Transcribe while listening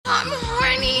I'm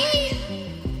horny.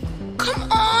 Come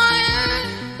on.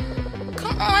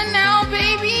 Come on now,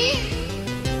 baby.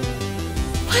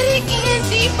 Put it in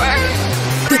deeper.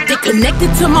 They connected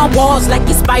to my walls like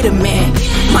it's Spider-Man.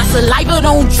 My saliva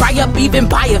don't dry up even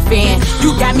by a fan.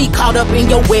 You got me caught up in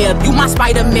your web, you my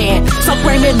Spider-Man. Suck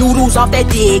ramen noodles off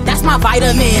that dick, that's my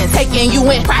vitamins. Taking you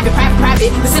in private.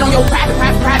 To sit on your private.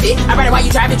 I ride it while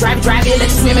you drive it.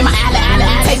 Let you swim in my alley.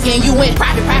 Taking you in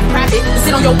private. To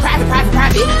sit on your private.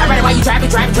 I ride it while you drive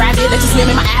it. Let you swim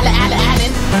in my alley.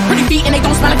 Pretty feet and they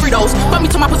don't smell like Fritos. Fuck me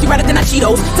to my pussy rather than I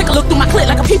Cheetos. Take a look through my clit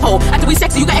like a peephole. After we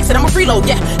sexy, you can exit, I'm a freeload.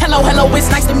 Yeah, hello,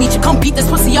 it's nice to meet you. Come beat this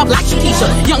pussy up like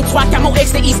Shakisha. Young twat, got more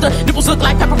eggs than Easter. Nipples look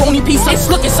like pepperoni pizza. It's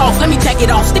looking soft, let me jack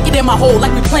it off. Stick it in my hole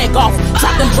like we playing golf.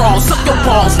 Drop them draws, suck your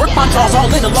balls. Work my jaws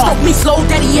all in the law. Stroke me slow,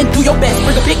 daddy, and do your best.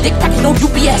 Bring a big dick package, no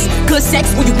UPS. Good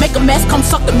sex when you make a mess. Come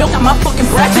suck the milk out my fucking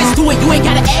breath. Just do it, you ain't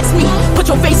gotta ask me.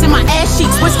 Put your face in my ass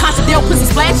cheeks. Wisconsin Dale pussy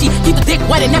splashy. Keep the dick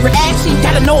wet and never ashy.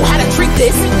 Gotta know how to treat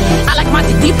this. I like my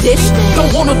deep dish.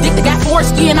 Don't want no dick that got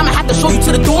foreskin. I'ma have to show you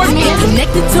to the door, man.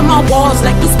 Connected to my walls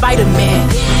like it's Spider-Man.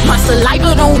 My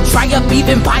saliva don't dry up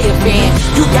even by a fan.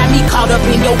 You got me caught up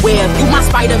in your web, you my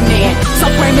Spider-Man. Suck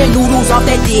ramen noodles off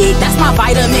that dick, that's my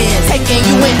vitamins. Taking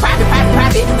you in private.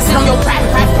 Sit on your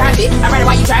private. I ride it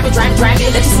while you drive it.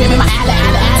 Let you swim in my alley.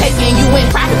 Taking you in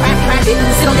private.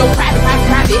 Sit on your private.